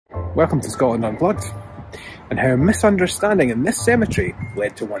Welcome to Scotland Unplugged, and how misunderstanding in this cemetery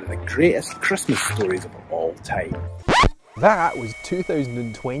led to one of the greatest Christmas stories of all time. That was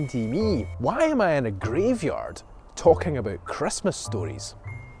 2020 me. Why am I in a graveyard talking about Christmas stories?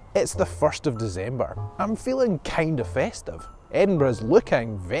 It's the 1st of December. I'm feeling kinda festive. Edinburgh's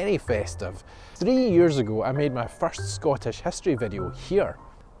looking very festive. 3 years ago I made my first Scottish history video here.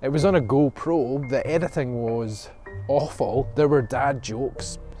 It was on a GoPro, the editing was awful, there were dad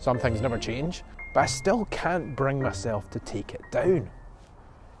jokes, some things never change, but I still can't bring myself to take it down.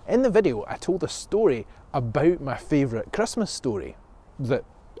 In the video I told a story about my favourite Christmas story that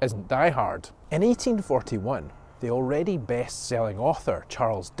isn't Die Hard. In 1841, the already best-selling author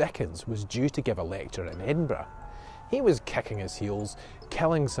Charles Dickens was due to give a lecture in Edinburgh. He was kicking his heels,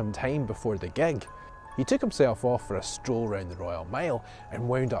 killing some time before the gig. He took himself off for a stroll round the Royal Mile and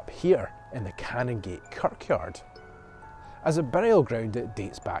wound up here in the Canongate Kirkyard. As a burial ground, it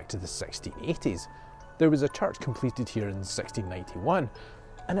dates back to the 1680s. There was a church completed here in 1691,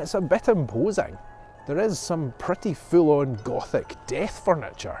 and it's a bit imposing. There is some pretty full-on Gothic death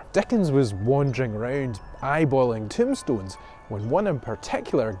furniture. Dickens was wandering around eyeballing tombstones when one in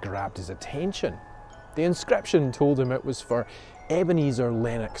particular grabbed his attention. The inscription told him it was for Ebenezer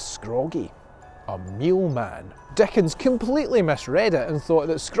Scroggie, a meal man. Dickens completely misread it and thought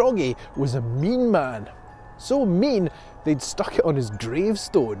that Scroggie was a mean man. So mean, they'd stuck it on his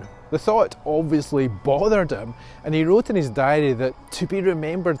gravestone. The thought obviously bothered him, and he wrote in his diary that to be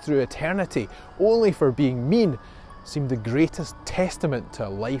remembered through eternity only for being mean seemed the greatest testament to a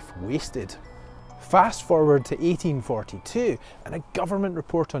life wasted. Fast forward to 1842, and a government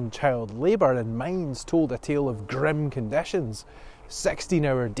report on child labour in mines told a tale of grim conditions.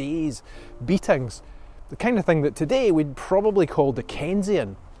 16-hour days, beatings, the kind of thing that today we'd probably call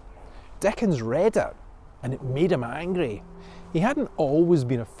Dickensian. Dickens read it, and it made him angry. He hadn't always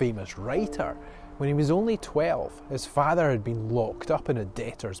been a famous writer. When he was only 12, his father had been locked up in a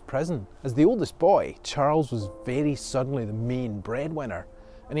debtor's prison. As the oldest boy, Charles was very suddenly the main breadwinner,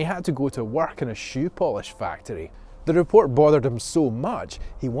 and he had to go to work in a shoe polish factory. The report bothered him so much,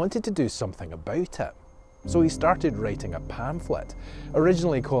 he wanted to do something about it. So he started writing a pamphlet,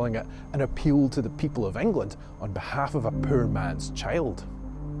 originally calling it an appeal to the people of England on behalf of a poor man's child.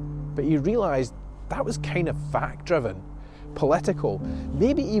 But he realised that was kind of fact-driven, political,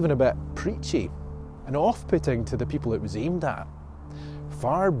 maybe even a bit preachy, and off-putting to the people it was aimed at.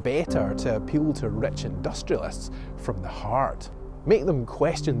 Far better to appeal to rich industrialists from the heart, make them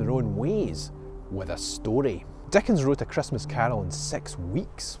question their own ways with a story. Dickens wrote A Christmas Carol in 6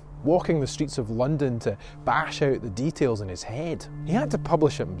 weeks, walking the streets of London to bash out the details in his head. He had to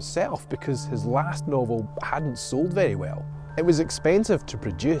publish it himself because his last novel hadn't sold very well. It was expensive to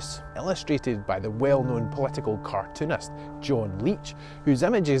produce, illustrated by the well-known political cartoonist John Leech, whose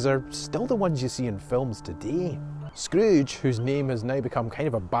images are still the ones you see in films today. Scrooge, whose name has now become kind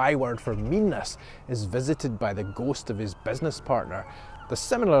of a byword for meanness, is visited by the ghost of his business partner, the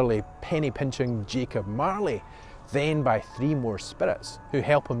similarly penny-pinching Jacob Marley, then by 3 more spirits who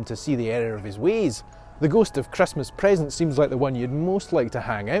help him to see the error of his ways. The ghost of Christmas Present seems like the one you'd most like to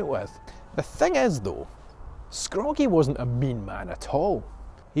hang out with. The thing is though, Scroggie wasn't a mean man at all.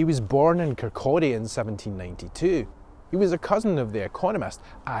 He was born in Kirkyard in 1792. He was a cousin of the economist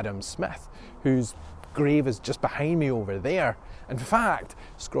Adam Smith, whose grave is just behind me over there. In fact,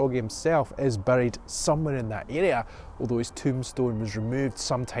 Scroggie himself is buried somewhere in that area, although his tombstone was removed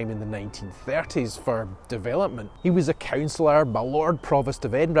sometime in the 1930s for development. He was a councillor, a Lord Provost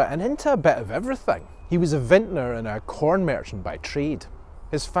of Edinburgh, and into a bit of everything. He was a vintner and a corn merchant by trade.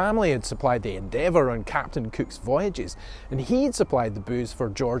 His family had supplied the Endeavour on Captain Cook's voyages, and he had supplied the booze for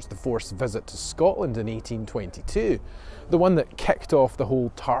George IV's visit to Scotland in 1822, the one that kicked off the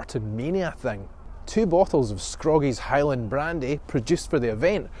whole tartan mania thing. 2 bottles of Scroggie's Highland brandy, produced for the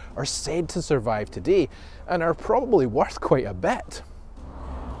event, are said to survive today, and are probably worth quite a bit.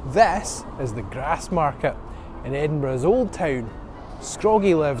 This is the Grass Market in Edinburgh's Old Town.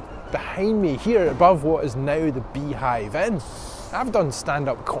 Scroggie lived behind me here above what is now the Beehive Inn. I've done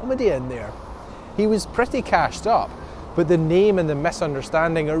stand-up comedy in there. He was pretty cashed up, but the name and the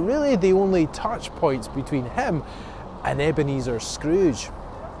misunderstanding are really the only touch points between him and Ebenezer Scrooge.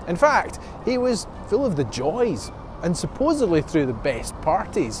 In fact, he was full of the joys, and supposedly threw the best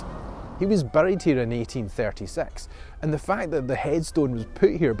parties. He was buried here in 1836, and the fact that the headstone was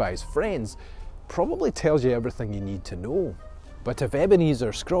put here by his friends probably tells you everything you need to know. But if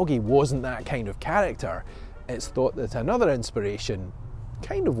Ebenezer Scroggie wasn't that kind of character, it's thought that another inspiration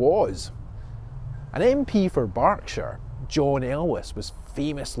kind of was. An MP for Berkshire, John Elwes, was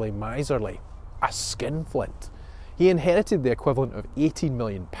famously miserly, a skinflint. He inherited the equivalent of £18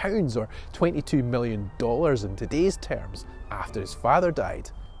 million or $22 million in today's terms after his father died.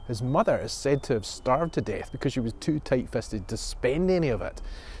 His mother is said to have starved to death because she was too tight-fisted to spend any of it,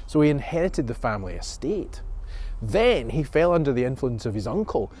 so he inherited the family estate. Then he fell under the influence of his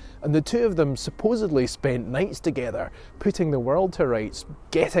uncle, and the two of them supposedly spent nights together, putting the world to rights,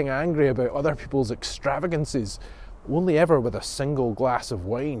 getting angry about other people's extravagances, only ever with a single glass of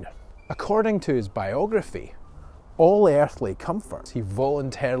wine. According to his biography, all earthly comforts he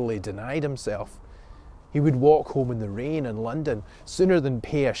voluntarily denied himself. He would walk home in the rain in London sooner than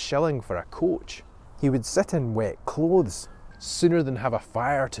pay a shilling for a coach. He would sit in wet clothes sooner than have a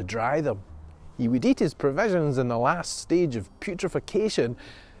fire to dry them. He would eat his provisions in the last stage of putrefaction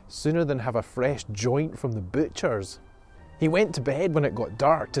sooner than have a fresh joint from the butcher's. He went to bed when it got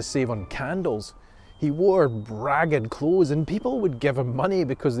dark to save on candles. He wore ragged clothes and people would give him money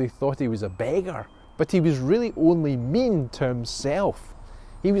because they thought he was a beggar. But he was really only mean to himself.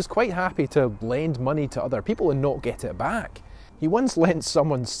 He was quite happy to lend money to other people and not get it back. He once lent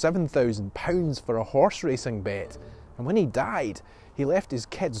someone £7,000 for a horse racing bet, and when he died, he left his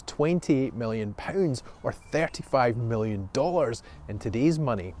kids £28 million or $35 million in today's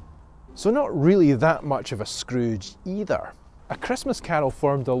money. So not really that much of a Scrooge either. A Christmas Carol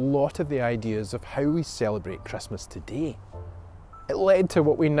formed a lot of the ideas of how we celebrate Christmas today. It led to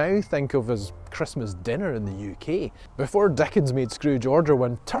what we now think of as Christmas dinner in the UK. Before Dickens made Scrooge order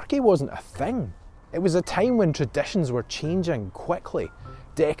one, turkey wasn't a thing. It was a time when traditions were changing quickly.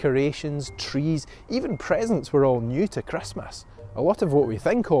 Decorations, trees, even presents were all new to Christmas. A lot of what we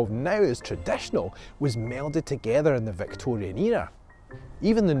think of now as traditional was melded together in the Victorian era.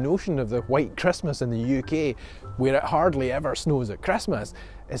 Even the notion of the white Christmas in the UK, where it hardly ever snows at Christmas,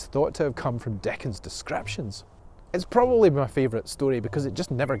 is thought to have come from Dickens' descriptions. It's probably my favourite story because it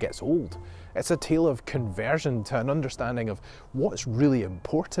just never gets old. It's a tale of conversion to an understanding of what's really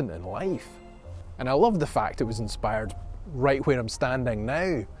important in life. And I love the fact it was inspired right where I'm standing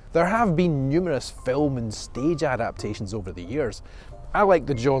now. There have been numerous film and stage adaptations over the years. I like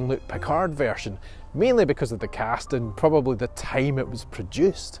the Jean-Luc Picard version, mainly because of the cast and probably the time it was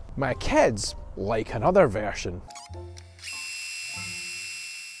produced. My kids like another version.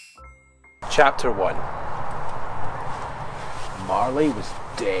 Chapter 1. Marley was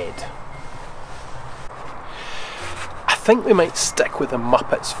dead. I think we might stick with the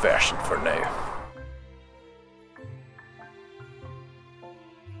Muppets version for now.